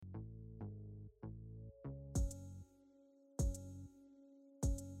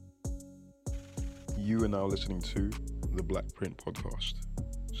You are now listening to the Black Print Podcast.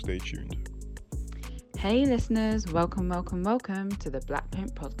 Stay tuned. Hey listeners, welcome to the Black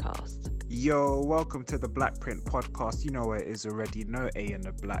Print Podcast. Yo, welcome to the Black Print Podcast. You know what it is already. No A in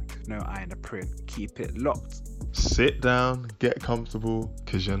the black, no I in the print. Keep it locked. Sit down, get comfortable,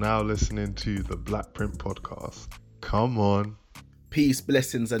 because you're now listening to the Black Print Podcast. Come on. Peace,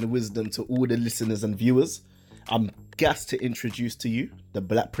 blessings, and wisdom to all the listeners and viewers. I'm gassed to introduce to you the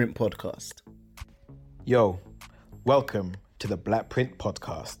Black Print Podcast. Yo, welcome to the Black Print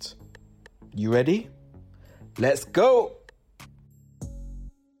Podcast. You ready? Let's go!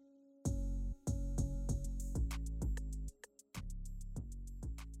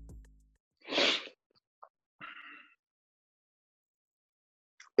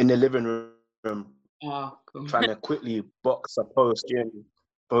 In the living room, Cool. trying to quickly box a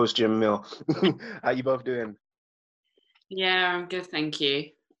post-gym meal. How you both doing? Yeah, I'm good, thank you.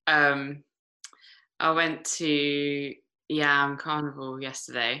 I went to Yam Carnival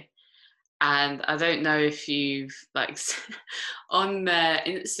yesterday, and I don't know if you've on their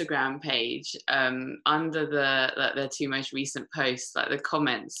Instagram page, under their two most recent posts, the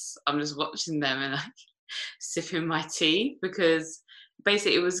comments, I'm just watching them and sipping my tea, because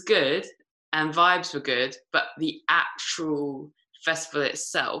basically it was good and vibes were good, but the actual festival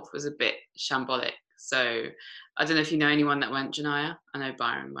itself was a bit shambolic. So I don't know if you know anyone that went, Janaya. I know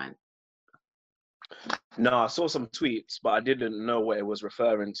Byron went. No, I saw some tweets, but I didn't know what it was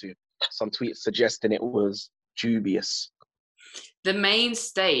referring to. Some tweets suggesting it was dubious. The main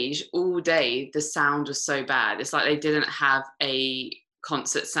stage all day, the sound was so bad. It's like they didn't have a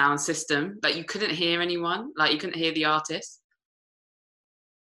concert sound system. You couldn't hear anyone. You couldn't hear the artist.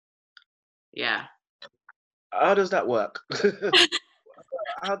 Yeah. How does that work?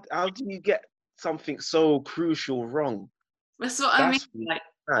 How do you get something so crucial wrong? That's what I mean.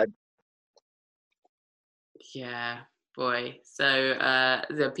 Bad. Yeah, boy. So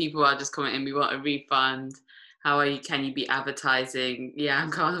the people are just commenting, we want a refund. Can you be advertising Yam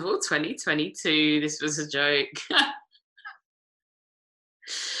Carnival 2022? This was a joke.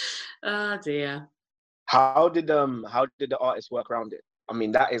 Oh dear. How did the artist work around it? I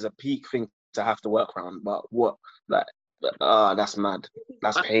mean, that is a peak thing to have to work around, but what? That's mad.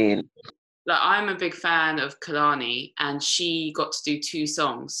 That's pain. I'm a big fan of Kalani, and she got to do 2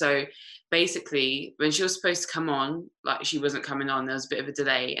 songs. So basically, when she was supposed to come on, she wasn't coming on. There was a bit of a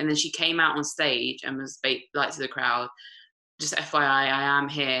delay, and then she came out on stage and was to the crowd, just FYI, I am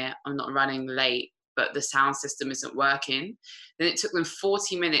here. I'm not running late, but the sound system isn't working. Then it took them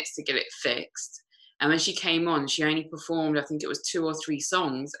 40 minutes to get it fixed. And when she came on, she only performed, I think it was 2 or 3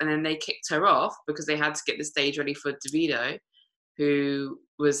 songs, and then they kicked her off because they had to get the stage ready for Davido, who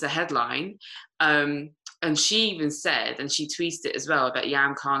was the headline. And she even said, and she tweeted it as well, that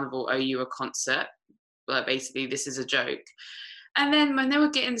Yam Carnival owe you a concert. Basically, this is a joke. And then when they were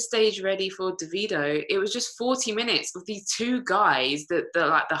getting the stage ready for Davido, it was just 40 minutes with these 2 guys, the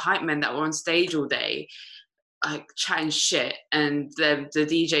hype men that were on stage all day, chatting shit, and the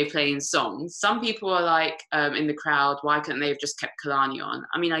DJ playing songs. Some people are in the crowd, why couldn't they have just kept Kalani on?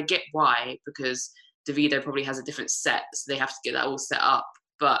 I mean, I get why, because Davido probably has a different set, so they have to get that all set up.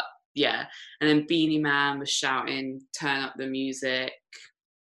 But yeah, and then Beanie Man was shouting, turn up the music.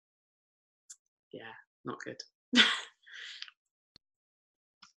 Yeah, not good.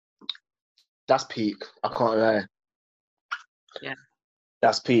 That's peak. I can't lie. Yeah.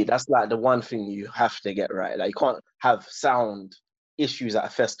 That's peak. That's the one thing you have to get right. You can't have sound issues at a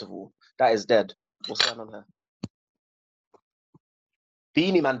festival. That is dead. What's going on here?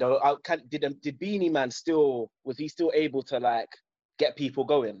 Beanie Man though, did Beanie Man was he still able to get people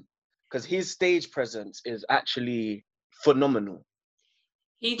going? Because his stage presence is actually phenomenal.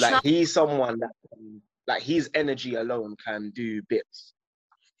 He's someone that his energy alone can do bits.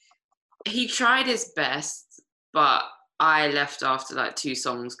 He tried his best, but I left after 2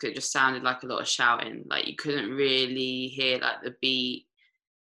 songs because it just sounded like a lot of shouting. You couldn't really hear the beat.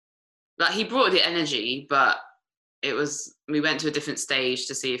 He brought the energy, but we went to a different stage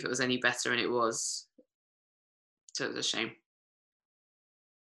to see if it was any better, and it was. So it was a shame.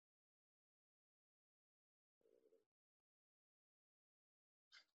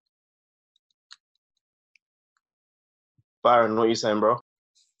 Byron, what are you saying, bro?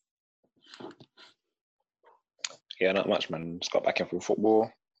 Yeah, not much, man. Just got back in from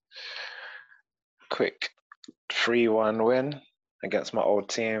football. Quick 3-1 win against my old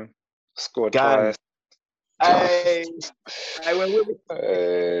team. Scored twice. Hey,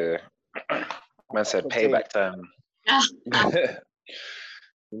 man said payback time. So,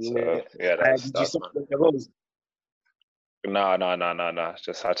 yeah, did you celebrate the goals? No.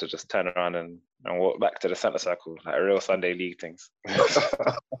 Just had to just turn around and walk back to the centre circle, like a real Sunday league things.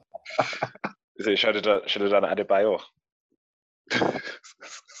 So should have done Adebayor.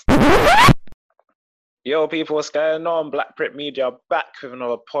 Yo, people, what's going on? Black Print Media back with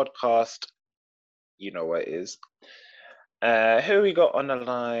another podcast. You know what it is. Who we got on the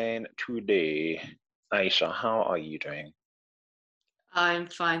line today? Aisha, how are you doing? I'm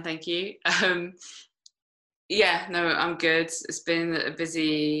fine, thank you. Yeah, no, I'm good. It's been a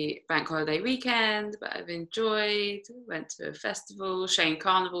busy bank holiday weekend, but I've enjoyed. Went to a festival. Shane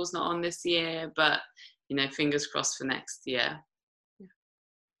Carnival's not on this year, but fingers crossed for next year.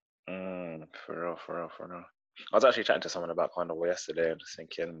 For real. I was actually chatting to someone about Carnival yesterday and just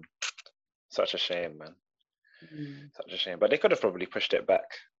thinking, such a shame, man. Such a shame. But they could have probably pushed it back.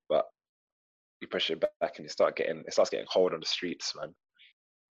 But you push it back and it starts getting cold on the streets, man.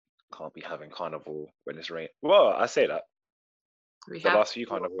 Can't be having Carnival when it's rain. Well, I say that. Last few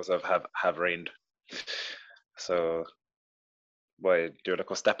Carnivals have rained. So, boy, do a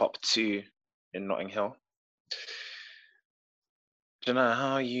little step up 2 in Notting Hill. Janai,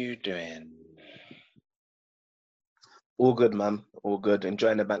 how are you doing? All good, man. All good.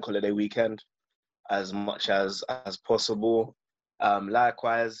 Enjoying the bank holiday weekend as much as possible.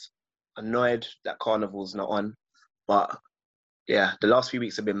 Likewise, annoyed that Carnival's not on, but yeah, the last few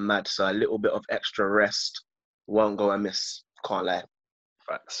weeks have been mad, so a little bit of extra rest won't go amiss. Can't lie.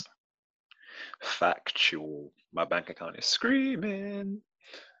 Facts. Factual. My bank account is screaming.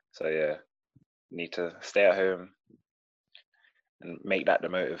 So yeah, need to stay at home and make that the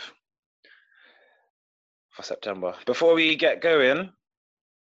motive for September. Before we get going,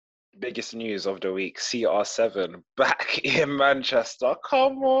 biggest news of the week, CR7 back in Manchester.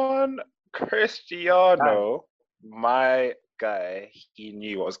 Come on, Cristiano. My guy, he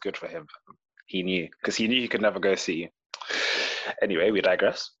knew what was good for him. He knew, because he knew he could never go see. Anyway, we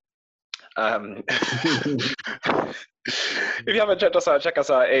digress. If you haven't checked us out, check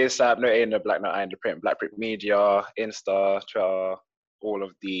us out ASAP, No A in the Black, No I in the Print, Black Print Media, Insta, Twitter, all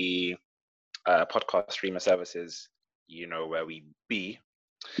of the podcast streamer services, you know where we be.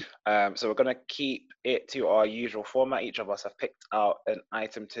 So we're going to keep it to our usual format. Each of us have picked out an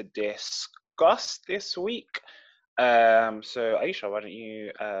item to discuss this week. So Aisha, why don't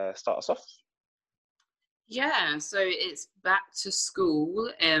you start us off? Yeah, so it's back to school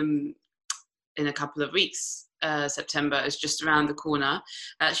in a couple of weeks. September is just around the corner.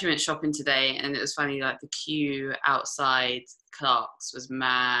 I actually went shopping today, and it was funny, like the queue outside Clark's was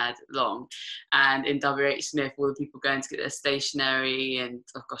mad long, and in WH Smith, all the people going to get their stationery, and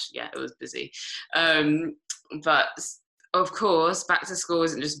oh gosh, yeah, it was busy. But of course, back to school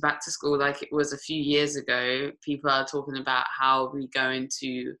isn't just back to school like it was a few years ago. People are talking about how we're going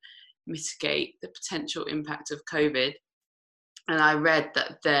to mitigate the potential impact of COVID. And I read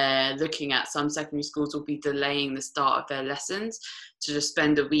that they're looking at some secondary schools will be delaying the start of their lessons to just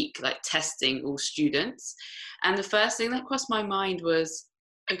spend a week like testing all students. And the first thing that crossed my mind was,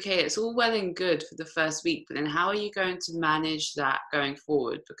 okay, it's all well and good for the first week, but then how are you going to manage that going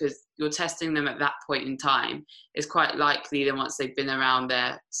forward? Because you're testing them at that point in time. It's quite likely that once they've been around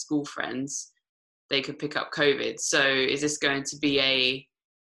their school friends, they could pick up COVID. So is this going to be a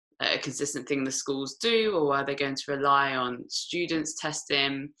consistent thing the schools do, or are they going to rely on students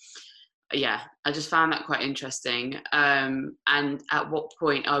testing? Yeah, I just found that quite interesting. And at what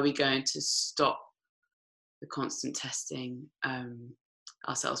point are we going to stop the constant testing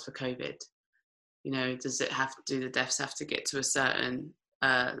ourselves for COVID? Does the deaths have to get to a certain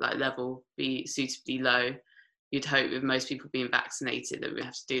level, be suitably low? You'd hope with most people being vaccinated that we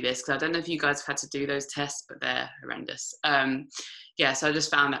have to do this, because I don't know if you guys have had to do those tests, but they're horrendous. So I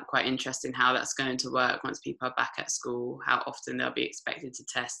just found that quite interesting, how that's going to work once people are back at school, how often they'll be expected to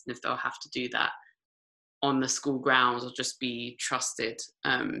test, and if they'll have to do that on the school grounds or just be trusted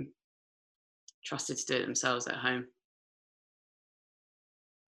to do it themselves at home.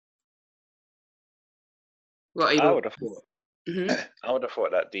 What are you? I would have thought. Mm-hmm. I would have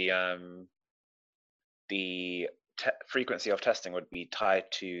thought that the frequency of testing would be tied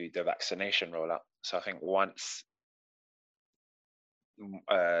to the vaccination rollout. So I think once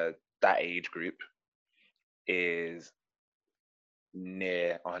that age group is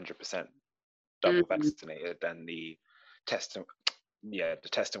near 100% double vaccinated, then the testing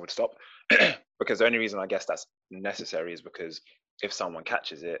would stop. Because the only reason I guess that's necessary is because if someone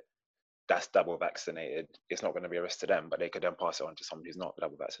catches it that's double vaccinated, it's not going to be a risk to them, but they could then pass it on to someone who's not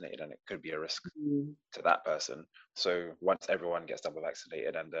double vaccinated, and it could be a risk to that person. So once everyone gets double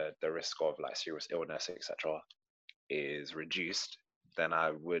vaccinated and the risk of like serious illness, etc., is reduced, then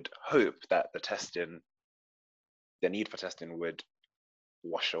I would hope that the testing the need for testing would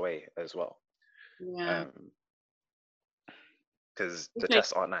wash away as well. Yeah. Because the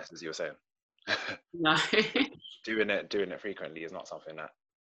tests aren't nice, as you were saying. No. doing it frequently is not something that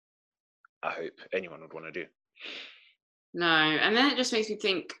I hope anyone would want to do. No, and then it just makes me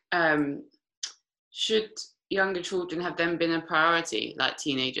think, should younger children have then been a priority, like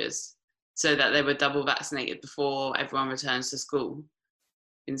teenagers, so that they were double vaccinated before everyone returns to school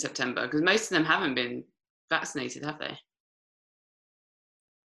in September? Because most of them haven't been vaccinated, have they?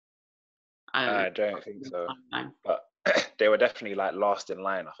 I don't think so. But they were definitely like last in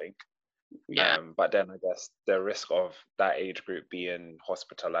line, I think. Yeah. But then I guess the risk of that age group being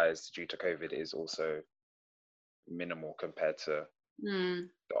hospitalized due to COVID is also minimal compared to the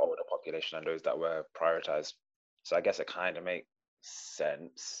older population and those that were prioritized. So I guess it kind of makes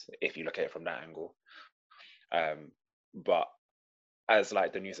sense if you look at it from that angle. But as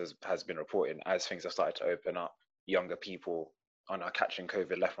like the news has been reporting, as things have started to open up, younger people are now catching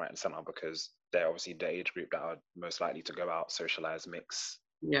COVID left, right, and center because they're obviously the age group that are most likely to go out, socialize, mix,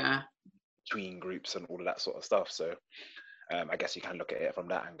 between groups and all of that sort of stuff. So I guess you can look at it from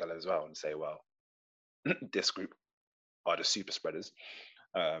that angle as well and say, well, this group are the super spreaders.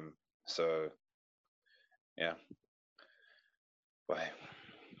 So yeah. But hey,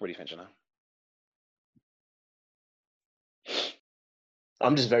 what do you think, Jenna?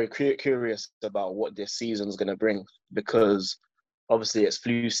 I'm just very curious about what this season's going to bring, because obviously it's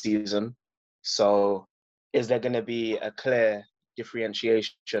flu season. So is there going to be a clear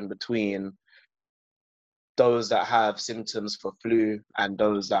differentiation between those that have symptoms for flu and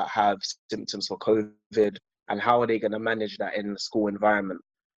those that have symptoms for COVID? And how are they going to manage that in the school environment?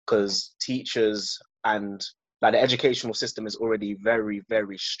 Because teachers and like the educational system is already very,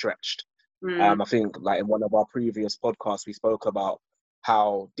 very stretched. I think like in one of our previous podcasts, we spoke about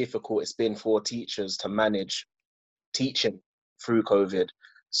how difficult it's been for teachers to manage teaching through COVID.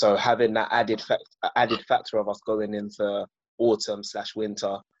 So having that added factor of us going into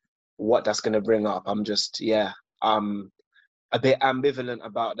autumn/winter, what that's going to bring up, I'm a bit ambivalent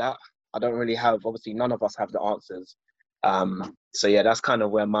about that. I don't really have, obviously none of us have the answers. So yeah, that's kind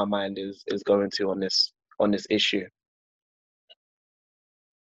of where my mind is going to on this issue.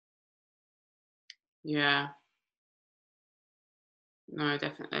 Yeah. No,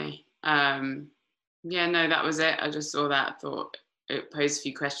 definitely. Yeah, no, that was it. I just saw that, thought it posed a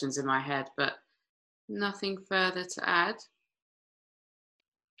few questions in my head, but nothing further to add.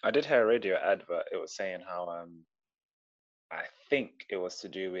 I did hear a radio advert. It was saying how I think it was to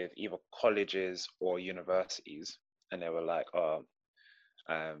do with either colleges or universities, and they were like,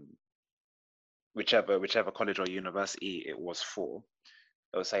 whichever college or university it was for,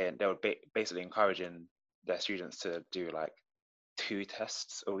 they were saying they were basically encouraging their students to do like 2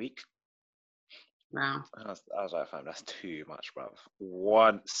 tests a week. Wow. I was like, fam, that's too much, bruv.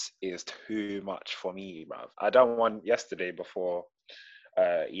 Once is too much for me, bruv. I done one yesterday before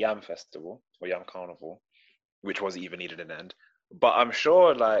Yam Festival or Yam Carnival, which wasn't even needed in the end. But I'm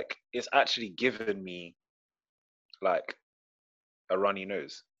sure like it's actually given me like a runny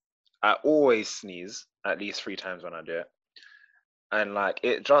nose. I always sneeze at least 3 times when I do it. And like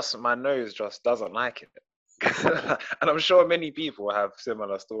my nose just doesn't like it. And I'm sure many people have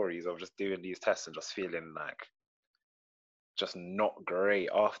similar stories of just doing these tests and just feeling like just not great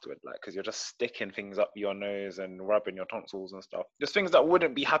afterward, like because you're just sticking things up your nose and rubbing your tonsils and stuff. Just things that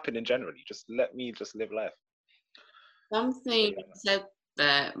wouldn't be happening generally. Just let me just live life. Something said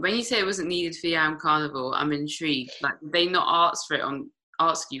there when you say it wasn't needed for Yam Carnival, I'm intrigued. Like, did they not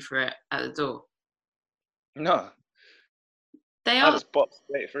ask you for it at the door? No. I just bopped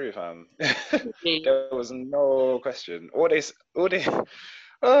straight through, fam. There was no question. I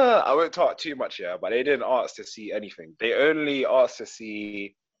won't talk too much here, but they didn't ask to see anything. They only asked to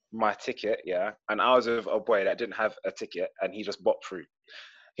see my ticket, yeah. And I was with a boy that didn't have a ticket, and he just bopped through.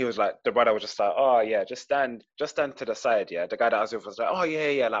 He was like, the brother was just like, oh yeah, just stand to the side, yeah. The guy that I was with was like, oh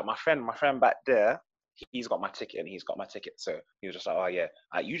yeah, like my friend back there, he's got my ticket and he's got my ticket. So he was just like, oh yeah,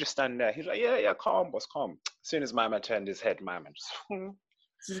 you just stand there. He was like, yeah, calm, boss, calm. As soon as my man turned his head, my man just...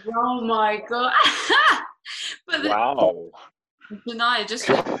 Oh my God. But wow. Janaya, just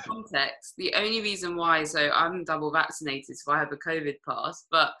for context, the only reason why, so I'm double vaccinated, so I have a COVID pass,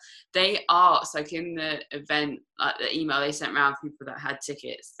 but they asked, like in the event, like the email they sent around people that had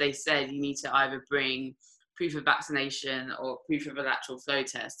tickets, they said you need to either bring proof of vaccination or proof of a lateral flow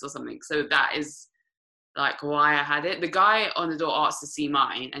test or something. So that is like why I had it. The guy on the door asked to see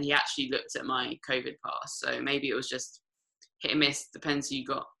mine, and he actually looked at my COVID pass. So maybe it was just hit and miss, depends who you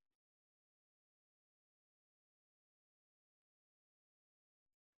got.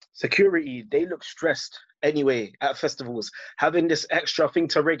 security, they look stressed anyway at festivals. Having this extra thing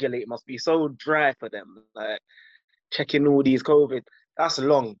to regulate must be so dry for them. Like checking all these COVID, that's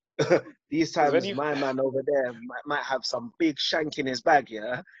long. These 'Cause when times, you my man over there might have some big shank in his bag,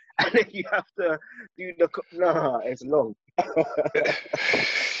 yeah? And then you have to do the, nah, it's long.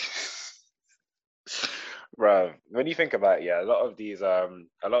 Bruh, when you think about it, yeah, a lot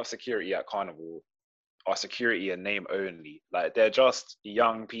of security at Carnival are security in name only. Like they're just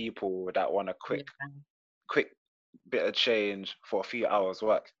young people that want a quick bit of change for a few hours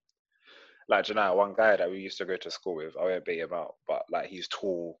work. Like Janai, one guy that we used to go to school with, I won't bait him out, but like he's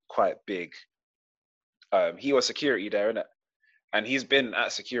tall, quite big. He was security there, innit? And he's been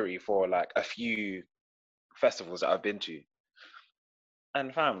at security for like a few festivals that I've been to.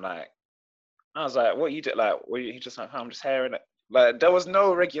 And fam, like, I was like, what you did? Like, he just like, I'm just hearing it. Like, there was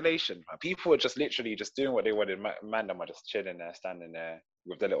no regulation. Man. People were just literally just doing what they wanted. Man, them were just chilling there, standing there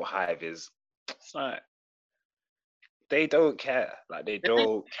with the little high vis. It's like, they don't care. Like, they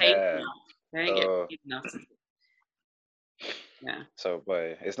don't care. They don't get paid enough. Yeah. So,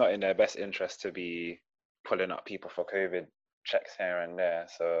 boy, it's not in their best interest to be pulling up people for COVID checks here and there.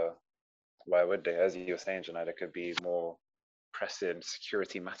 So, why would they? As you were saying, Janai, there could be more pressing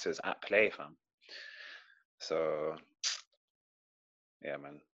security matters at play, fam. So, yeah,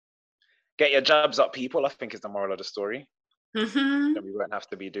 man. Get your jabs up, people, I think is the moral of the story. Mm-hmm. Then we won't have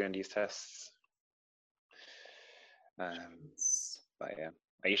to be doing these tests. But yeah.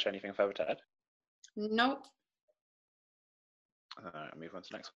 Aisha, anything further to add? Nope. All right, move on to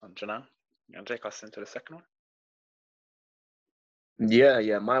the next one. Janai, you want to take us into the second one?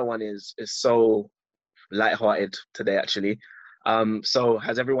 Yeah, my one is so lighthearted today, actually. So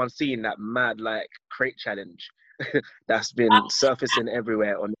has everyone seen that mad like crate challenge that's been surfacing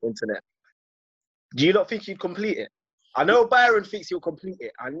everywhere on the internet? Do you not think you'd complete it? I know Byron thinks he'll complete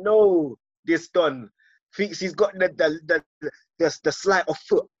it. I know this Don thinks he's got the sleight of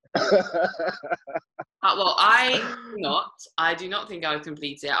foot. Well, I do not think I would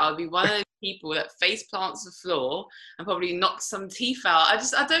complete it. I'll be one of those people that face plants the floor and probably knocks some teeth out.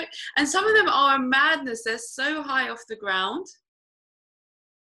 I don't, and some of them are a madness. They're so high off the ground.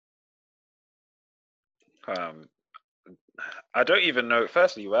 I don't even know,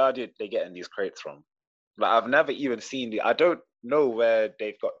 firstly, where did they get in these crates from? Like, I've never even seen I don't know where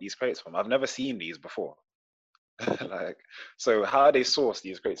they've got these crates from. I've never seen these before. Like, so how they source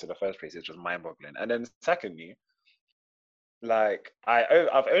these crates in the first place is just mind-boggling. And then secondly, like,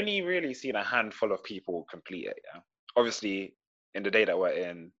 I've only really seen a handful of people complete it, yeah? Obviously, in the day that we're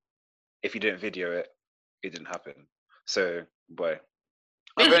in, if you didn't video it, it didn't happen. So, boy,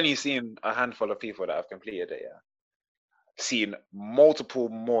 I've only seen a handful of people that have completed it, yeah? Seen multiple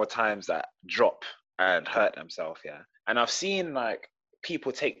more times that drop and hurt themselves, yeah? And I've seen, like,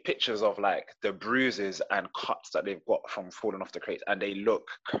 people take pictures of, like, the bruises and cuts that they've got from falling off the crates, and they look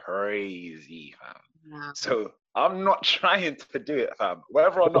crazy, fam. Wow. So I'm not trying to do it, fam.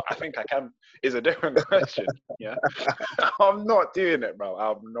 Whether or not I think I can is a different question, yeah? I'm not doing it, bro.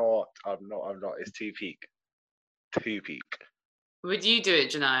 I'm not. It's too peak. Would you do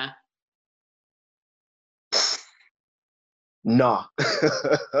it, Janaya? Nah.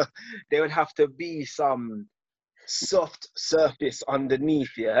 There would have to be some soft surface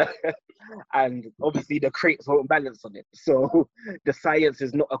underneath, yeah? And obviously the crates won't balance on it. So the science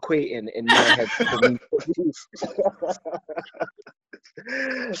is not equating in my head for me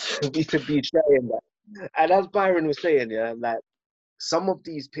to be trying that. And as Byron was saying, yeah, like some of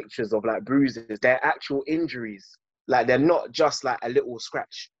these pictures of like bruises, they're actual injuries. Like they're not just like a little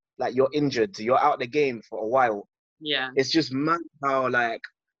scratch. Like you're injured, you're out the game for a while. Yeah. It's just mad how like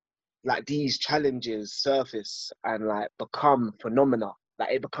these challenges surface and like become phenomena.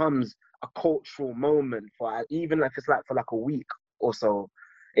 Like it becomes a cultural moment for even like it's like for like a week or so.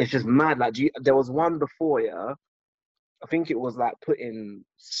 It's just mad. Like there was one before, yeah. I think it was like putting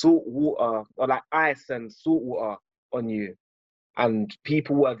salt water or like ice and salt water on you, and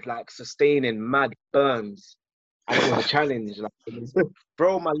people were like sustaining mad burns. And it was a challenge. Like,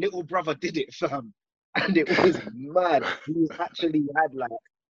 bro, my little brother did it, fam, and it was mad. He actually had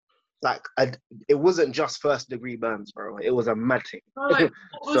it wasn't just 1st degree burns, bro. It was a mad thing. Oh, like,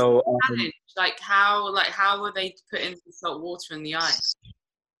 what was so the challenge? How were they putting the salt water in the ice?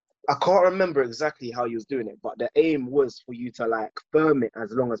 I can't remember exactly how he was doing it, but the aim was for you to like firm it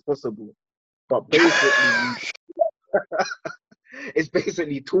as long as possible. But basically, it's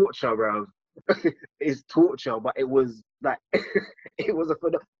basically torture, bro. It's torture, but it was like it was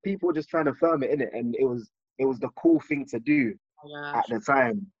for the people just trying to firm it in it, and it was the cool thing to do at the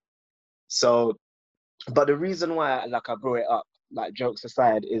time. So, but the reason why like I brought it up like jokes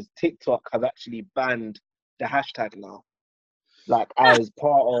aside, is TikTok have actually banned the hashtag now. Like as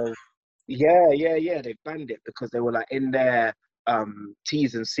part of they banned it because they were like in their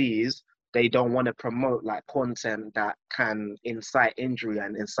T's and C's, they don't want to promote like content that can incite injury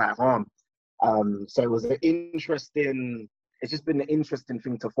and incite harm. So it was it's just been an interesting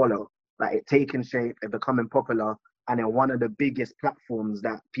thing to follow. Like it taking shape, it becoming popular, and then one of the biggest platforms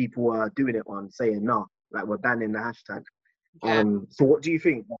that people are doing it on saying no, like we're banning the hashtag. Yeah. So what do you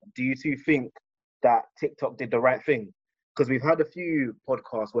think? Do you two think that TikTok did the right thing? Because we've had a few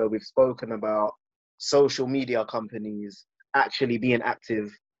podcasts where we've spoken about social media companies actually being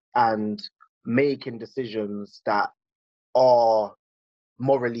active and making decisions that are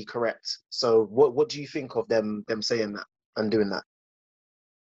morally correct. So what do you think of them saying that and doing that?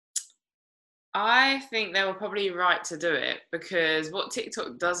 I think they were probably right to do it, because what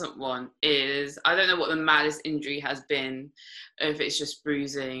TikTok doesn't want is, I don't know what the maddest injury has been, if it's just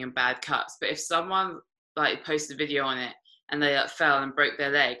bruising and bad cuts, but if someone like posted a video on it and they like fell and broke their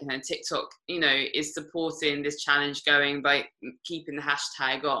leg, and then TikTok, is supporting this challenge going by keeping the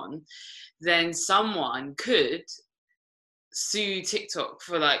hashtag on, then someone could sue TikTok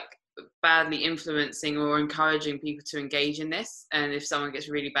for like badly influencing or encouraging people to engage in this, and if someone gets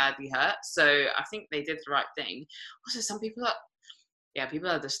really badly hurt. So I think they did the right thing. Also, some people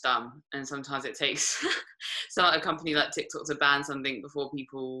are just dumb, and sometimes it takes a company like TikTok to ban something before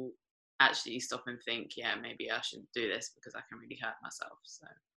people actually stop and think, yeah, maybe I shouldn't do this because I can really hurt myself. So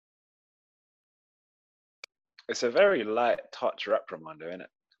it's a very light touch reprimand, isn't it?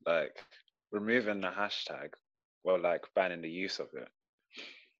 Like removing the hashtag, or like banning the use of it.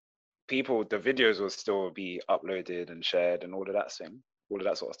 The videos will still be uploaded and shared and all of that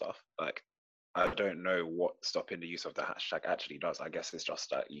sort of stuff. Like, I don't know what stopping the use of the hashtag actually does. I guess it's just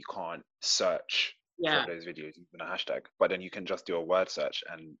that you can't search for those videos using a hashtag, but then you can just do a word search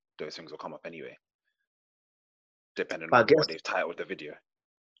and those things will come up anyway, depending on what they've titled the video.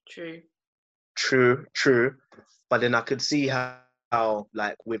 True. But then I could see how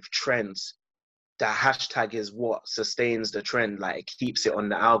like with trends, the hashtag is what sustains the trend, like it keeps it on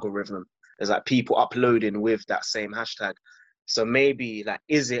the algorithm. There's like people uploading with that same hashtag. So maybe like,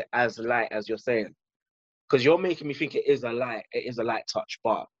 is it as light as you're saying? Because you're making me think it is a light touch,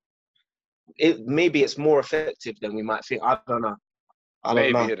 but maybe it's more effective than we might think. I don't know.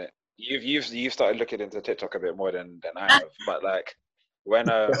 Maybe, isn't it? You've started looking into TikTok a bit more than I have. But like when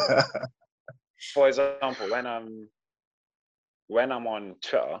for example, when I'm on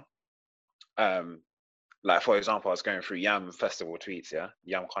Twitter, like for example, I was going through Yam Festival tweets,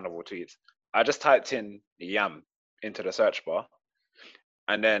 Yam Carnival tweets. I just typed in Yam into the search bar,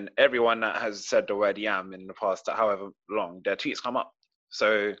 and then everyone that has said the word Yam in the past however long, their tweets come up.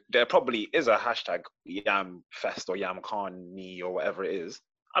 So there probably is a hashtag Yam Fest or Yam Carni or whatever it is.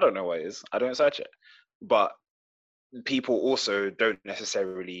 I don't know what it is. I don't search it, but people also don't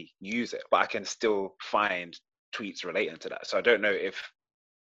necessarily use it. But I can still find tweets relating to that. So I don't know if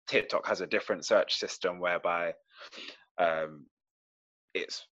TikTok has a different search system whereby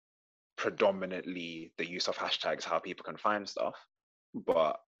it's predominantly the use of hashtags how people can find stuff,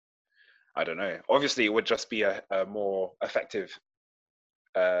 but I don't know. Obviously, it would just be a more effective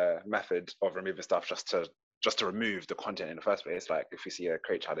method of removing stuff just to remove the content in the first place. Like if we see a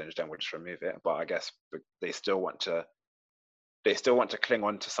crate challenge, then we'll just remove it. But I guess they still want to cling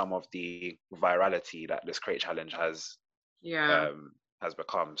on to some of the virality that this crate challenge has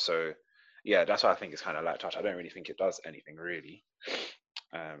become. So yeah, that's why I think it's kind of light touch. I don't really think it does anything really.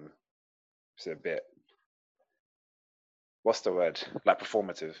 It's a bit, what's the word? Like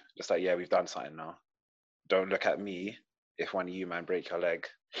performative. Just like, yeah, we've done something now. Don't look at me if one of you man break your leg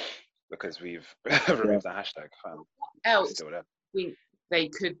because we've removed the hashtag. What else do you think they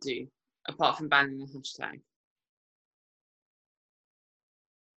could do apart from banning the hashtag?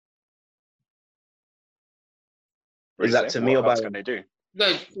 Is that to me or what else can they do? No,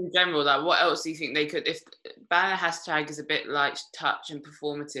 in general, like what else do you think they could, if banning a hashtag is a bit light touch and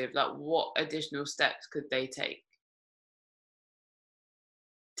performative, like what additional steps could they take?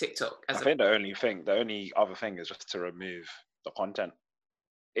 TikTok. I think the only other thing is just to remove the content.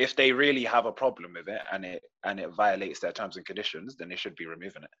 If they really have a problem with it and it violates their terms and conditions, then they should be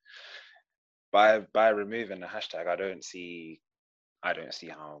removing it. By removing the hashtag, I don't see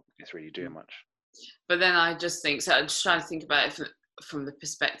how it's really doing much. But then I just think, so I'm just trying to think about it from the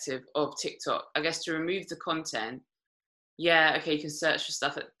perspective of TikTok. I guess to remove the content, yeah, okay, you can search for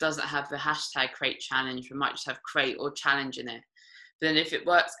stuff that doesn't have the hashtag crate challenge. We might just have crate or challenge in it. But then if it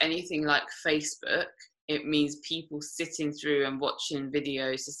works anything like Facebook, it means people sitting through and watching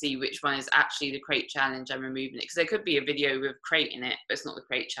videos to see which one is actually the crate challenge and removing it. Because there could be a video with crate in it, but it's not the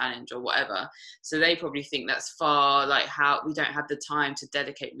crate challenge or whatever. So they probably think that's far, like, how we don't have the time to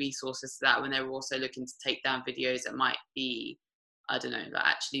dedicate resources to that when they're also looking to take down videos that might be, I don't know, like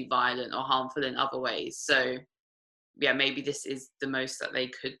actually violent or harmful in other ways. So yeah, maybe this is the most that they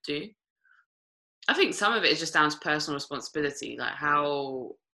could do. I think some of it is just down to personal responsibility. Like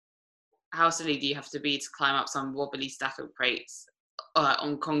how silly do you have to be to climb up some wobbly stack of crates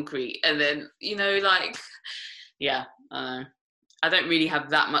on concrete? And then, you know, like, yeah, I don't know. I don't really have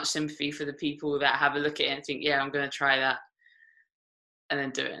that much sympathy for the people that have a look at it and think, yeah, I'm going to try that, and then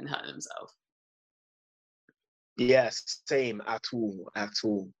do it and hurt themselves. Yes, same at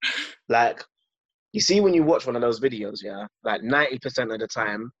all. Like, you see, when you watch one of those videos, yeah, like 90% of the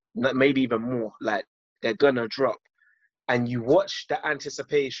time, maybe even more, like they're gonna drop, and you watch the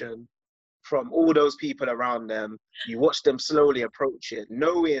anticipation from all those people around them. You watch them slowly approach it,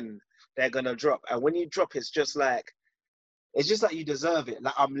 knowing they're gonna drop, and when you drop, it's just like you deserve it.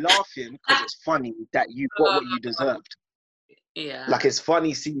 Like, I'm laughing because it's funny that you got what you deserved. Yeah. Like, it's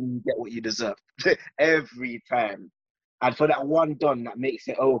funny seeing you get what you deserve every time. And for that one done that makes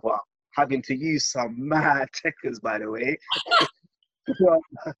it over, having to use some mad checkers, by the way.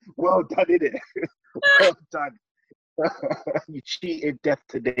 Well done, innit? Well done. You cheated death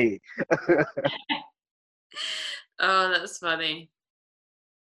today. Oh, that's funny.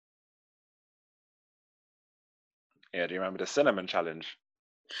 Yeah, do you remember the cinnamon challenge?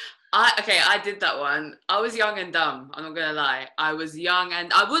 I did that one. I was young and dumb. I'm not gonna lie. I was young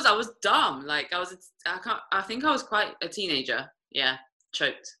and I was dumb. Like I think I was quite a teenager. Yeah,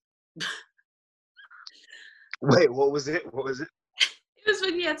 choked. Wait, what was it? It was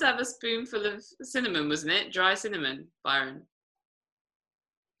when you had to have a spoonful of cinnamon, wasn't it? Dry cinnamon, Byron.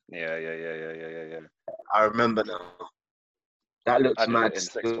 Yeah. I remember now. That looks mad. It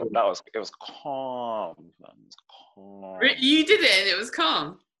was calm. Man. It was calm. You did it and it was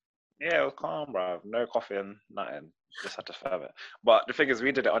calm. Yeah, it was calm, bro. No coffee and nothing. Just had to have it. But the thing is,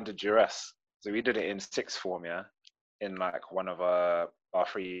 we did it under duress. So we did it in sixth form, yeah, in like one of our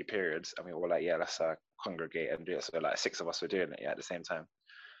 3 periods, and we were like, yeah, let's congregate and do it. So like 6 of us were doing it at the same time.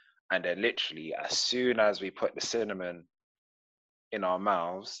 And then literally, as soon as we put the cinnamon in our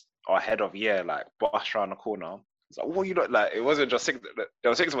mouths, our head of year like bushed around the corner. It's like, what you look like? It wasn't just 6.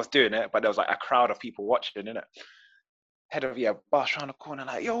 There were 6 of us doing it, but there was like a crowd of people watching, innit? Head of year bushed around the corner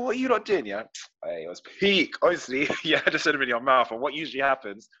like, yo, what are you not doing? Yeah, hey, it was peak. Honestly, you had the cinnamon in your mouth, and what usually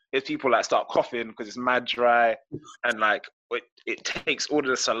happens is people like start coughing because it's mad dry, and like it takes all of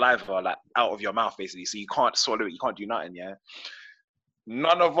the saliva like out of your mouth basically, so you can't swallow it, you can't do nothing. Yeah,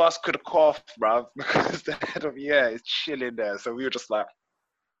 none of us could cough, bruv, because the head of year is chilling there. So we were just like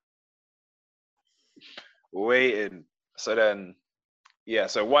waiting. So then, yeah,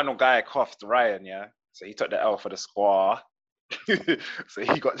 so one guy coughed, Ryan, yeah. So he took the L for the squad. So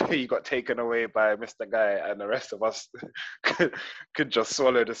he got taken away by Mr. Guy, and the rest of us could just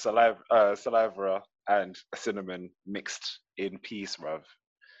swallow the saliva and cinnamon mixed in peace, bruv.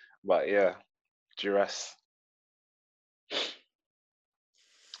 But yeah, duress.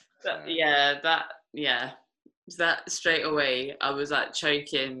 That straight away, I was like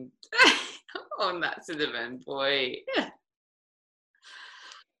choking on that cinnamon, boy.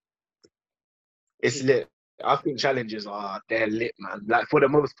 It's lit. I think challenges they're lit, man. Like for the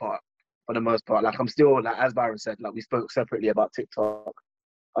most part. Like I'm still, like as Byron said, like we spoke separately about TikTok.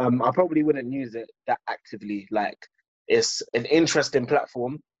 I probably wouldn't use it that actively. Like it's an interesting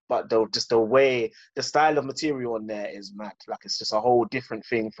platform, but the style of material on there is mad. Like it's just a whole different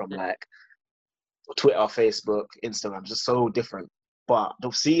thing from like Twitter, Facebook, Instagram, just so different. But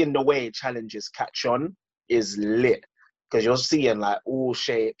seeing the way challenges catch on is lit. Because you're seeing like all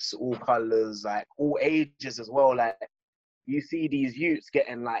shapes, all colors, like all ages as well. Like you see these youths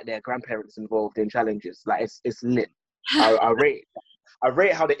getting like their grandparents involved in challenges. Like it's lit. I rate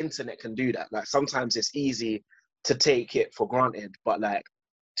how the internet can do that. Like sometimes it's easy to take it for granted, but like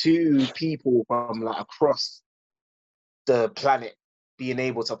 2 people from like across the planet being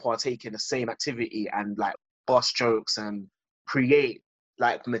able to partake in the same activity and like bust jokes and create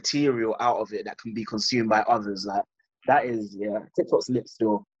like material out of it that can be consumed by others, like that is, yeah, TikTok's lit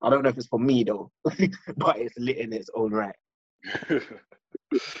still. I don't know if it's for me though, but it's lit in its own right.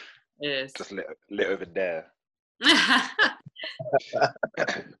 Yes. Just lit over there.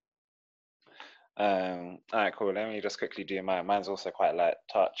 All right, cool. Let me just quickly do mine. Mine's also quite light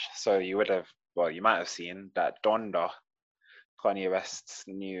touch. So you might have seen that Donda, Kanye West's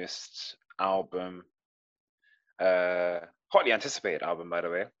newest album, hotly anticipated album, by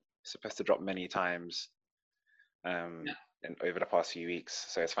the way, supposed to drop many times over the past few weeks.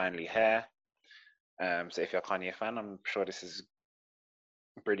 So it's finally here. So if you're a Kanye fan, I'm sure this is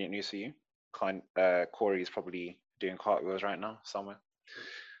brilliant news for you. Corey is probably doing cartwheels right now somewhere.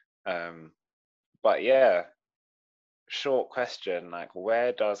 But yeah, short question, like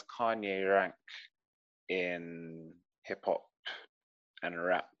where does Kanye rank in hip hop and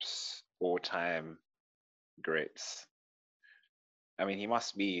rap's all-time greats? I mean, he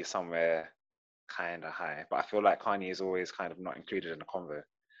must be somewhere kind of high, but I feel like Kanye is always kind of not included in the convo.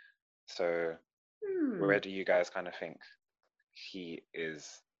 So where do you guys kind of think he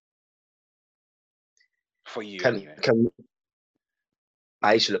is for you anyway?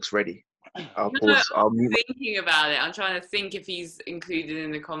 Aisha looks ready. I'll pause. I'm thinking about it. I'm trying to think if he's included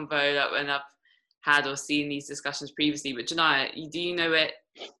in the convo that when I've had or seen these discussions previously. But Janaya, do you know where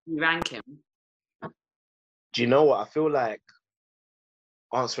you rank him? Do you know what? I feel like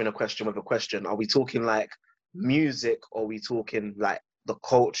answering a question with a question. Are we talking like music or are we talking like the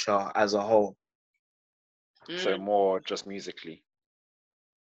culture as a whole? So more just musically.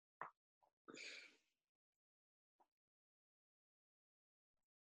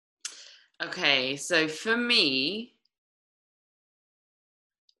 Okay, so for me,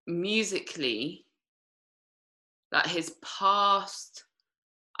 musically, like his past,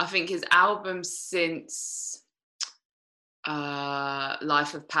 I think his albums since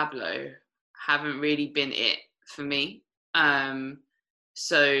Life of Pablo haven't really been it for me.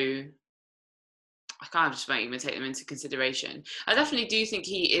 So I kind of just won't even take them into consideration. I definitely do think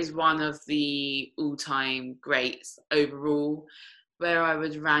he is one of the all-time greats overall. Where I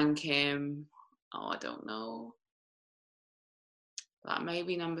would rank him, I don't know. Like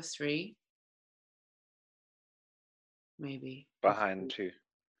maybe number 3. Maybe. Behind 2.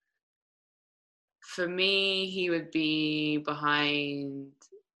 For me, he would be behind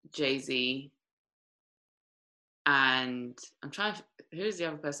Jay-Z. And I'm trying to, who's the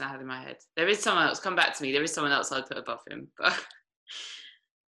other person I had in my head? There is someone else, come back to me. There is someone else I'd put above him. But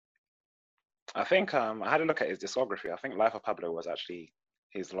I think I had a look at his discography. I think Life of Pablo was actually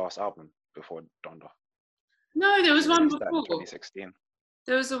his last album before Donda. No, there was one before. In 2016.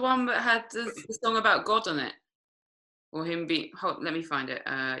 There was the one that had the song about God on it. Or him being, let me find it.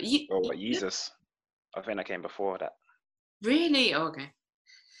 Jesus. I think that came before that. Really? Oh, okay.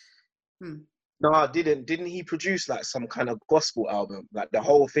 No, I didn't. Didn't he produce like some kind of gospel album? Like the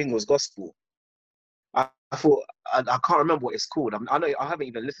whole thing was gospel. I thought, I can't remember what it's called. I know I haven't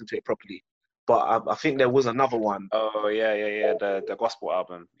even listened to it properly, but I think there was another one. Oh yeah, the gospel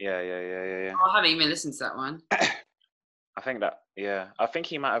album. Yeah. Oh, I haven't even listened to that one. I think that, I think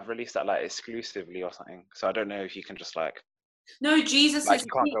he might have released that like exclusively or something. So I don't know if you can just like. No, Jesus like is.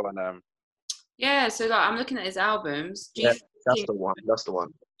 You can't go on. Yeah, so like I'm looking at his albums. Yeah, that's the one. That's the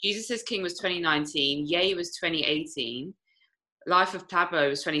one. Jesus is King was 2019. Yay was 2018. Life of Pablo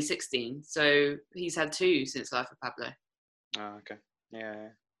was 2016. So he's had 2 since Life of Pablo. Oh, okay. Yeah.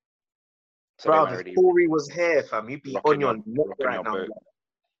 So bro, if Corey was here, fam, you'd be on your neck right now.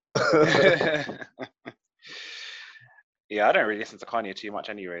 Yeah, I don't really listen to Kanye too much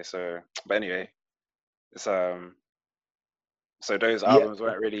anyway. So, but anyway, it's so those albums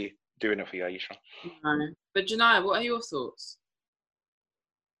weren't really doing it for you, Aisha. No. But Janaya, what are your thoughts?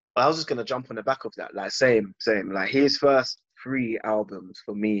 I was just gonna jump on the back of that. Like same. Like his first 3 albums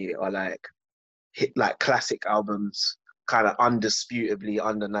for me are like classic albums, kind of undisputably,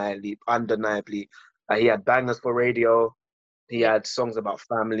 undeniably. He had bangers for radio. He had songs about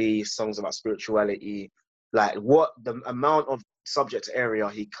family, songs about spirituality. Like what the amount of subject area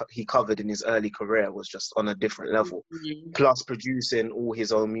he covered in his early career was just on a different level. Mm-hmm. Plus producing all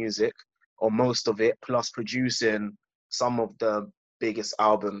his own music, or most of it, plus producing some of the biggest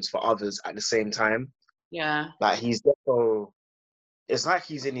albums for others at the same time. Yeah. Like he's so it's like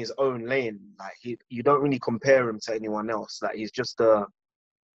he's in his own lane. Like you don't really compare him to anyone else. Like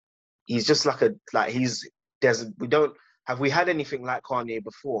have we had anything like Kanye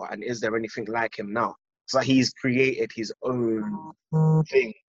before? And is there anything like him now? It's like he's created his own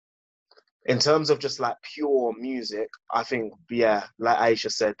thing. In terms of just like pure music, I think, like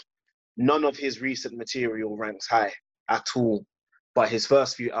Aisha said, none of his recent material ranks high at all. But his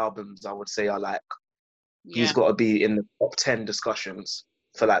first few albums, I would say, are like, he's got to be in the top 10 discussions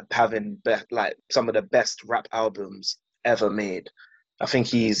for like having like some of the best rap albums ever made. I think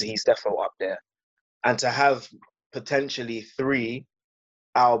he's definitely up there. And to have potentially 3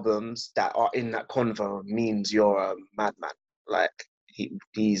 albums that are in that convo means you're a madman. Like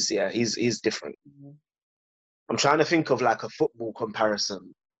he's different. Mm-hmm. I'm trying to think of like a football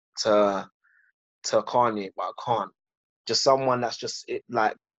comparison to Kanye, but I can't. Just someone that's just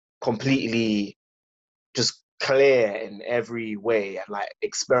like completely just clear in every way and like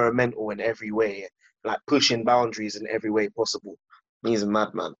experimental in every way, like pushing boundaries in every way possible. He's a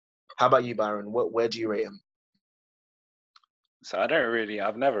madman. How about you, Byron? Where do you rate him? So I've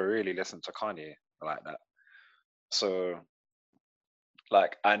never really listened to Kanye like that. So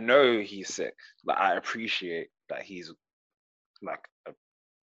like, I know he's sick. Like, I appreciate that he's like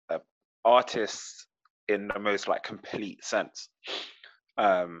a artist in the most like complete sense.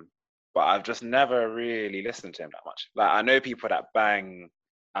 But I've just never really listened to him that much. Like, I know people that bang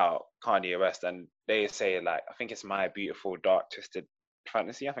out Kanye West and they say like, I think it's My Beautiful Dark Twisted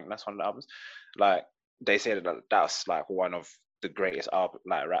Fantasy. I think that's one of the albums. Like, they say that that's like one of the greatest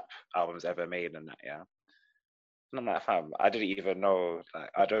rap albums ever made, and that, yeah. And I'm like, fam, I didn't even know. Like,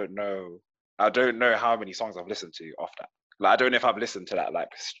 I don't know how many songs I've listened to off that. Like, I don't know if I've listened to that like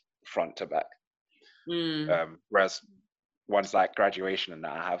front to back. Whereas ones like Graduation and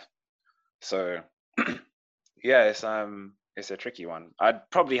that I have. So yeah, it's a tricky one. I'd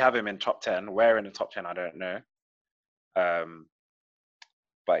probably have him in top 10. Where in the top 10, I don't know.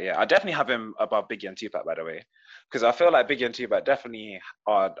 But yeah, I definitely have him above Biggie and Tupac, by the way, because I feel like Biggie and Tupac definitely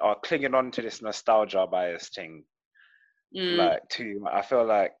are clinging on to this nostalgia bias thing. Like, I feel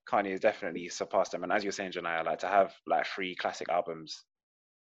like Kanye has definitely surpassed them. And as you're saying, Janaya, like, to have like 3 classic albums,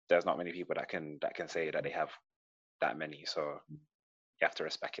 there's not many people that can say that they have that many. So you have to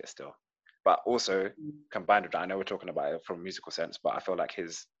respect it still. But also, combined with that, I know we're talking about it from a musical sense, but I feel like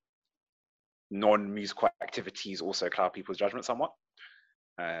his non-musical activities also cloud people's judgment somewhat.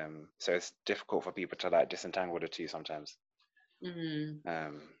 So it's difficult for people to like disentangle the two sometimes.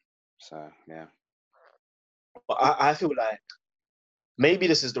 So yeah. But I feel like maybe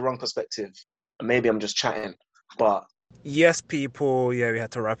this is the wrong perspective. Maybe I'm just chatting, but Yes, people. Yeah, we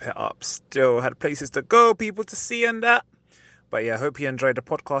had to wrap it up. Still had places to go, people to see, and that. But yeah, hope you enjoyed the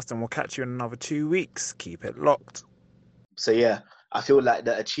podcast, and we'll catch you in another 2 weeks. Keep it locked. So yeah, I feel like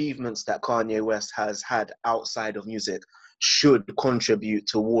the achievements that Kanye West has had outside of music should contribute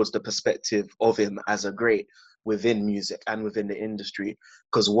towards the perspective of him as a great within music and within the industry.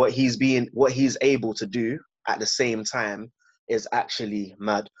 Because what he's able to do at the same time is actually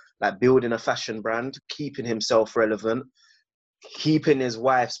mad. Like building a fashion brand, keeping himself relevant, keeping his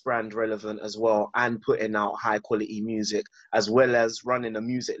wife's brand relevant as well, and putting out high quality music, as well as running a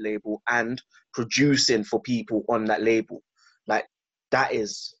music label and producing for people on that label. Like, that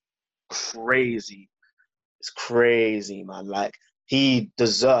is crazy. It's crazy, man. Like, he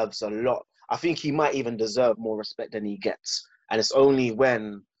deserves a lot. I think he might even deserve more respect than he gets. And it's only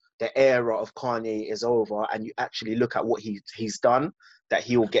when the era of Kanye is over and you actually look at what he's done that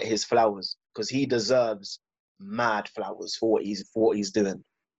he'll get his flowers, because he deserves mad flowers for what he's doing.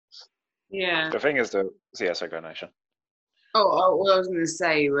 Yeah. The thing is, though, yeah, so go, Nisha. Oh, what I was going to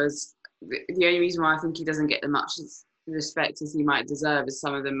say was the only reason why I think he doesn't get as much respect as he might deserve is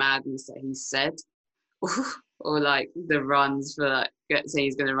some of the madness that he said, or like the runs for like saying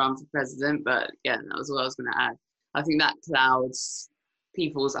he's going to run for president. But yeah, that was what I was going to add. I think that clouds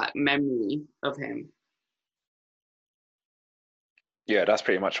people's like memory of him. Yeah, that's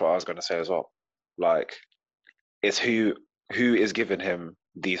pretty much what I was going to say as well. Like, it's who is giving him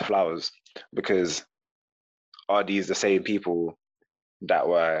these flowers, because are these the same people that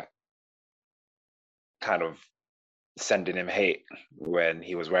were kind of sending him hate when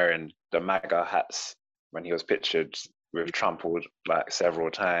he was wearing the MAGA hats, when he was pictured with Trump like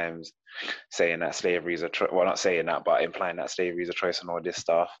several times, saying that slavery is a choice? Well, not saying that, but implying that slavery is a choice and all this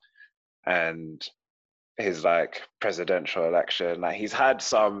stuff. And his like presidential election, like he's had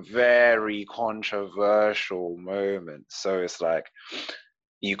some very controversial moments. So it's like,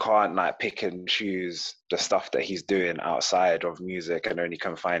 you can't like pick and choose the stuff that he's doing outside of music and only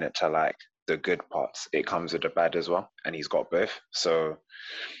confine it to like the good parts. It comes with the bad as well, and he's got both. So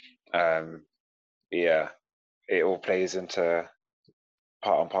yeah, it all plays into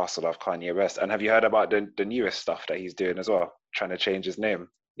part and parcel of Kanye West. And have you heard about the newest stuff that he's doing as well, trying to change his name?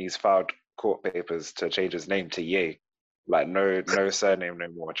 He's filed court papers to change his name to Ye. Like, no surname no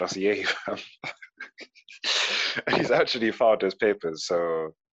more, just Ye. He's actually filed his papers.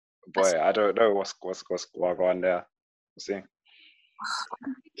 So boy, I don't know what's going on there. We'll see.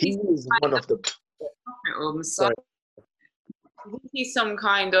 He is one of the. Sorry. I think he's some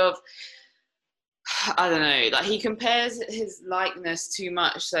kind of, I don't know, like he compares his likeness too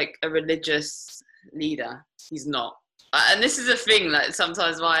much like a religious leader. He's not. And this is a thing that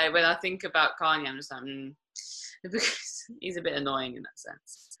sometimes when I think about Kanye, I'm just like, because he's a bit annoying in that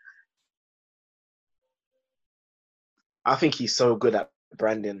sense. I think he's so good at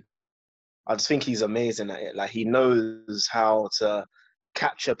branding. I just think he's amazing at it. Like, he knows how to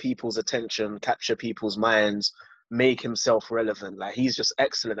capture people's attention, capture people's minds, make himself relevant. Like, he's just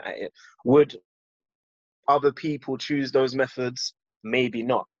excellent at it. Would other people choose those methods? Maybe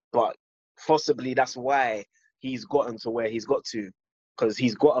not, but possibly that's why he's gotten to where he's got to, because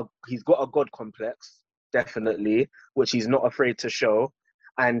he's got a god complex, definitely, which he's not afraid to show,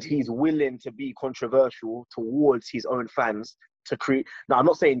 and he's willing to be controversial towards his own fans to create. Now, I'm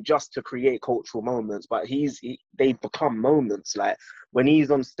not saying just to create cultural moments, but they've become moments. Like, when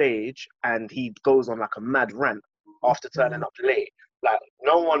he's on stage and he goes on like a mad rant after turning up late, like,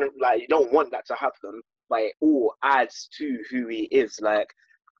 no one, like, you don't want that to happen, but it all adds to who he is. Like,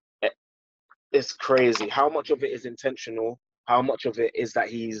 it's crazy how much of it is intentional, how much of it is that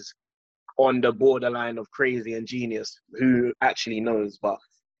he's on the borderline of crazy and genius. Who actually knows? But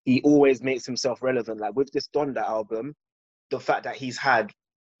he always makes himself relevant. Like, with this Donda album, the fact that he's had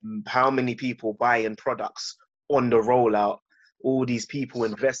how many people buying products on the rollout, all these people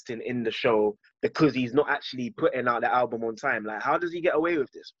investing in the show because he's not actually putting out the album on time. Like, how does he get away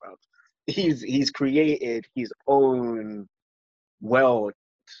with this, bro? He's created his own world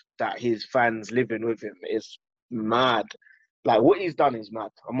that his fans living with him. Is mad. Like, what he's done is mad.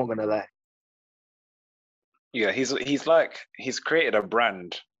 I'm not gonna lie. Yeah, he's created a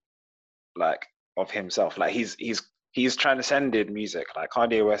brand, like, of himself. Like, he's transcended music. Like,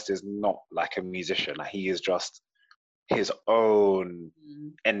 Kanye West is not like a musician. Like, he is just his own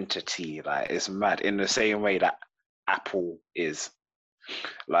entity. Like, it's mad. In the same way that Apple is.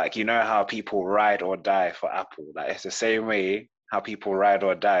 Like, you know how people ride or die for Apple? Like, it's the same way how people ride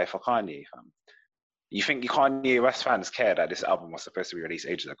or die for Kanye, fam. You think Kanye West fans care that this album was supposed to be released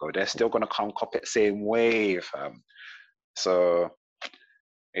ages ago? They're still gonna come cop it same way, fam. So,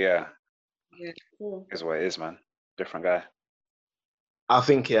 yeah, Cool. is what it is, man. Different guy. I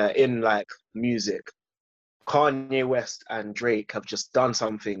think, yeah, in like music, Kanye West and Drake have just done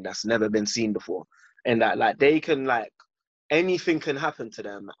something that's never been seen before. And that, like, they can, like, anything can happen to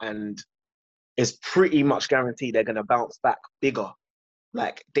them, and it's pretty much guaranteed they're gonna bounce back bigger.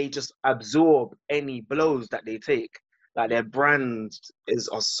 Like, they just absorb any blows that they take. Like, their brands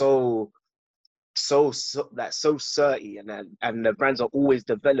are so certy, and their brands are always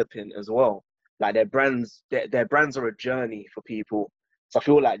developing as well. Like, their brands are a journey for people. So I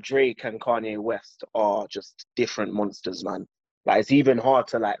feel like Drake and Kanye West are just different monsters, man. Like, it's even hard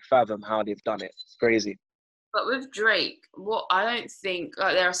to like fathom how they've done it. It's crazy. But with Drake, what I don't think,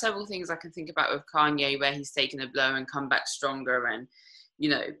 like, there are several things I can think about with Kanye where he's taken a blow and come back stronger, and, you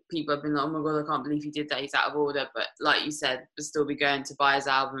know, people have been like, oh my God, I can't believe he did that, he's out of order. But like you said, we'll still be going to buy his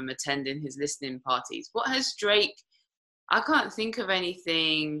album, attending his listening parties. What has Drake, I can't think of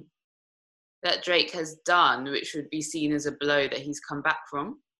anything that Drake has done which would be seen as a blow that he's come back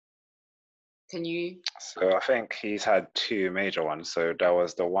from. Can you? So I think he's had two major ones. So there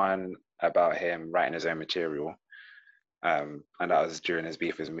was the one about him writing his own material, and that was during his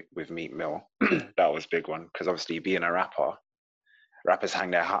beef with Meek Mill. That was a big one, because obviously being a rapper, rappers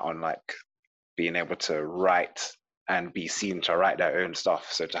hang their hat on like being able to write and be seen to write their own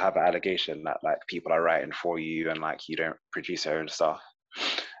stuff. So to have an allegation that like people are writing for you and like you don't produce your own stuff,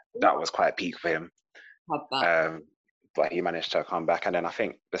 that was quite peak for him. But he managed to come back. And then I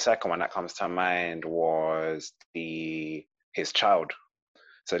think the second one that comes to mind was his child.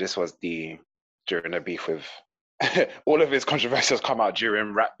 So this was during the beef with all of his controversies come out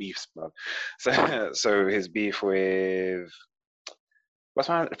during rap beefs, bro. So his beef with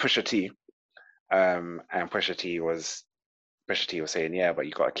Pusha T. And Pusha T was saying, yeah, but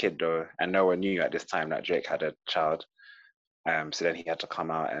you got a kid though, and no one knew at this time that Drake had a child. So then he had to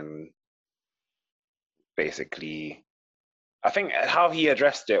come out and basically, I think how he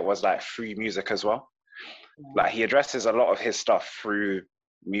addressed it was like through music as well. Like, he addresses a lot of his stuff through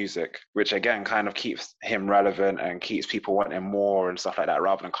music, which again kind of keeps him relevant and keeps people wanting more and stuff like that,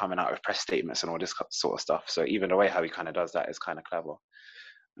 rather than coming out with press statements and all this sort of stuff. So even the way how he kind of does that is kind of clever.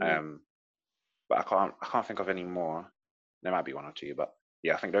 But I can't think of any more. There might be one or two, but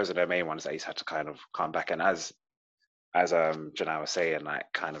yeah, I think those are the main ones that he's had to kind of come back. And as Janai was saying, like,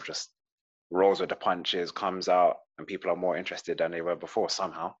 kind of just rolls with the punches, comes out, and people are more interested than they were before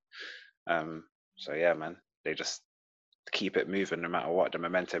somehow. So yeah, man, they just keep it moving no matter what. The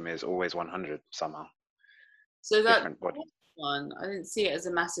momentum is always 100 somehow. So that one, I didn't see it as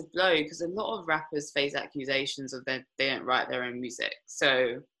a massive blow, because a lot of rappers face accusations of they don't write their own music.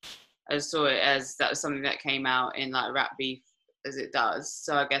 So I saw it as that was something that came out in like rap beef as it does.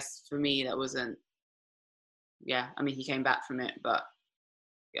 So I guess for me that wasn't. Yeah, I mean, he came back from it, but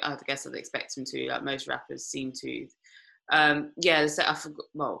I guess I'd expect him to. Like most rappers seem to. Yeah, so I forgot.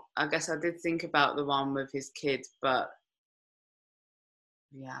 Well, I guess I did think about the one with his kid, but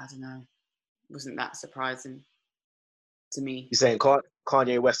yeah, I don't know. Wasn't that surprising to me? You're saying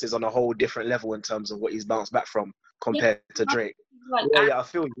Kanye West is on a whole different level in terms of what he's bounced back from compared to Drake. Like, Yeah, I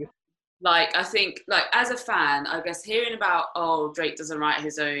feel you. Like, I think, like, as a fan, I guess hearing about, oh, Drake doesn't write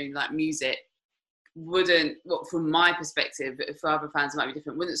his own, like, music wouldn't, well, from my perspective, for other fans it might be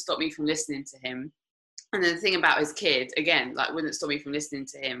different, wouldn't stop me from listening to him. And then the thing about his kid, again, like, wouldn't stop me from listening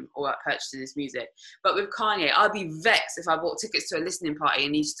to him or like, purchasing his music. But with Kanye, I'd be vexed if I bought tickets to a listening party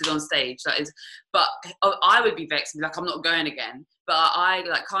and he stood on stage. But I would be vexed and be like, I'm not going again. But I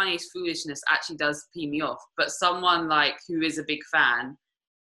like Kanye's foolishness actually does pee me off. But someone like who is a big fan,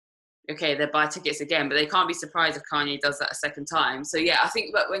 okay, they'll buy tickets again, but they can't be surprised if Kanye does that a second time. So yeah, I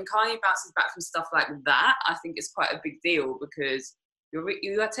think that when Kanye bounces back from stuff like that, I think it's quite a big deal because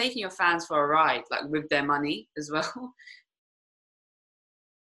you are taking your fans for a ride, like with their money as well.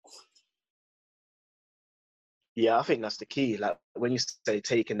 Yeah, I think that's the key. Like when you say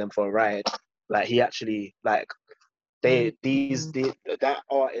taking them for a ride, like he actually like that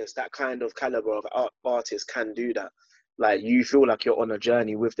artist, that kind of caliber of artist can do that. Like you feel like you're on a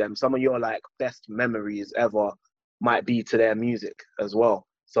journey with them. Some of your like best memories ever might be to their music as well.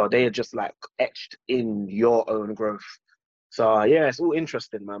 So they are just like etched in your own growth. So yeah, it's all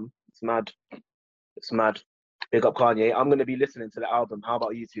interesting, man. It's mad. It's mad. Big up Kanye. I'm gonna be listening to the album. How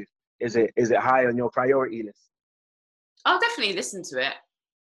about you two? Is it high on your priority list? I'll definitely listen to it.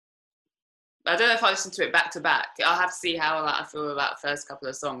 I don't know if I listen to it back to back. I'll have to see how I feel about the first couple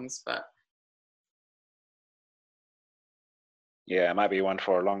of songs, but yeah, it might be one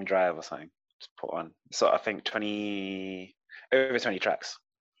for a long drive or something to put on. So I think over 20 tracks.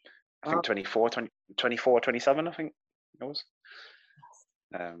 I think 24, 27, I think it was.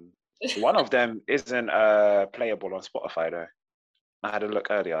 One of them isn't playable on Spotify though. I had a look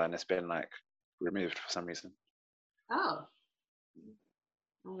earlier and it's been like removed for some reason. Oh.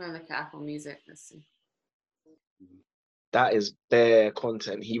 I'm going to look at Apple Music. Let's see. That is their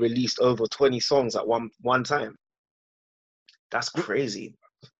content. He released over 20 songs at one time. That's crazy.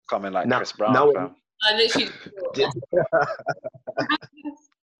 Coming like now, Chris Brown. Now I literally.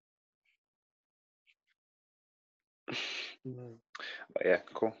 But yeah,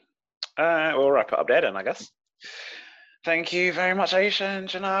 cool. We'll wrap it up there then, I guess. Thank you very much, Aisha and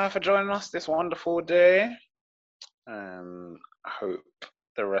Janaya, for joining us this wonderful day. I hope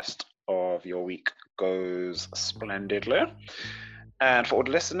the rest of your week goes splendidly. And for all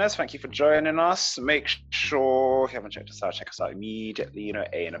the listeners, thank you for joining us. Make sure, if you haven't checked us out, check us out immediately. You know,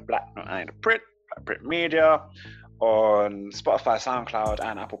 A in a Black, not I in a Print, Black Print Media, on Spotify, SoundCloud,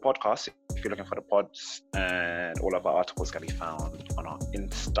 and Apple Podcasts. If you're looking for the pods, and all of our articles can be found on our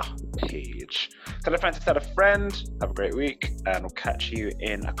Insta page. Tell a friend to tell a friend. Have a great week, and we'll catch you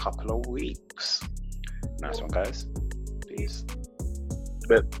in a couple of weeks. Nice one, guys. Peace.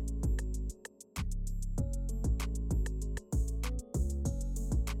 Bye.